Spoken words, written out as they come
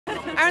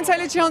Aaron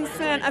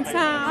Taylor-Johnson and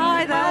Sam.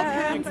 Hi there.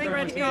 Welcome to the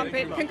red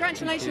carpet.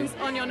 Congratulations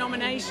on your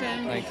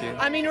nomination. Thank you.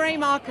 I mean, Ray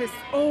Marcus,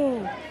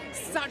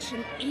 such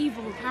an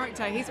evil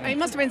character. He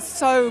must have been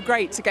so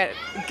great to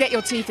get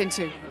your teeth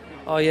into.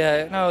 Oh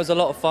yeah, no, it was a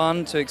lot of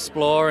fun to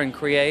explore and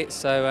create.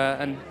 So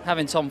and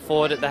having Tom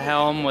Ford at the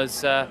helm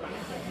was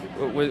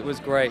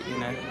great, you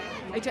know.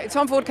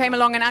 Tom Ford came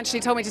along and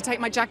actually told me to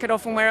take my jacket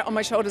off and wear it on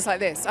my shoulders like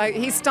this.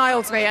 He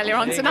styled me earlier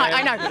on tonight.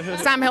 I know.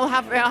 Sam, he'll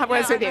have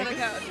words with you.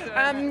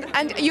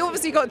 And you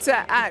obviously got to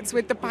act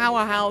with the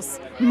powerhouse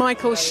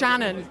Michael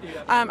Shannon.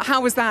 How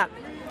was that?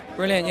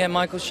 Brilliant, yeah.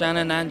 Michael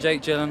Shannon and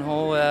Jake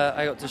Gyllenhaal.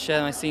 I got to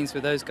share my scenes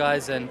with those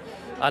guys, and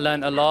I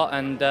learned a lot.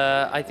 And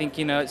I think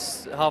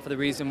it's half of the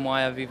reason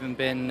why I've even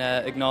been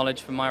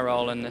acknowledged for my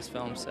role in this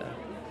film. So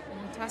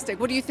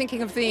fantastic. What are you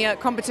thinking of the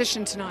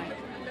competition tonight?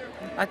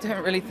 I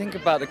don't really think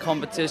about the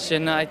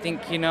competition. I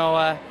think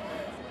I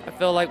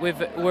feel like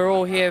we're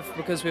all here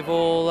because we've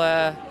all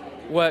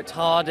worked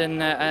hard,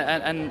 and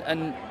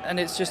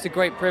it's just a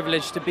great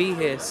privilege to be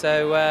here.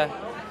 So.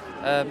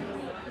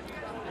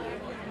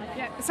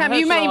 Sam,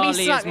 you may be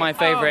slightly is my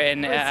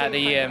favourite at the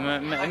year.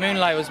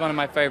 Moonlight was one of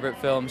my favourite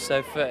films.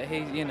 So I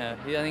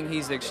think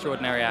he's an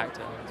extraordinary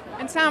actor.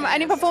 And Sam,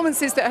 any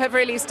performances that have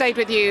really stayed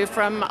with you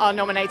from our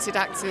nominated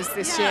actors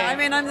this year? I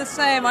mean, I'm the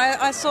same.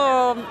 I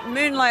saw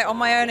Moonlight on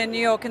my own in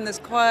New York in this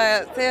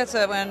quiet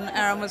theatre when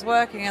Aaron was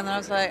working, and I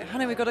was like,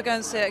 honey, we've got to go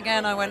and see it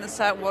again. I went and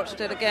sat and watched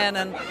it again,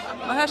 and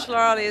Mahershala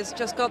Ali has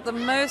just got the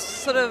most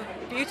sort of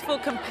beautiful,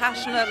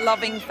 compassionate,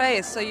 loving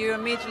face, so you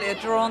immediately are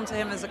drawn to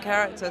him as a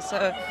character.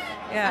 So,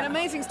 yeah. And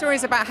amazing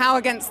stories about how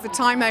against the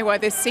time they were.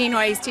 This scene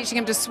where he's teaching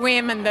him to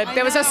swim, and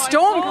there was a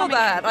storm coming.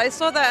 I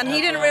saw that, and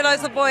he didn't realise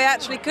the boy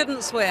actually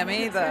couldn't swim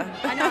either.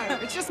 I know.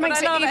 It just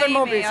makes it even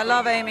more beautiful. I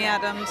love Amy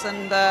Adams,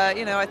 and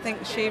I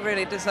think she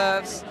really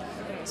deserves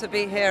to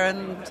be here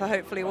and to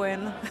hopefully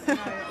win.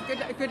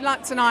 Good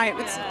luck tonight.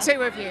 It's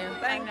two of you.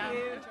 Thank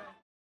you.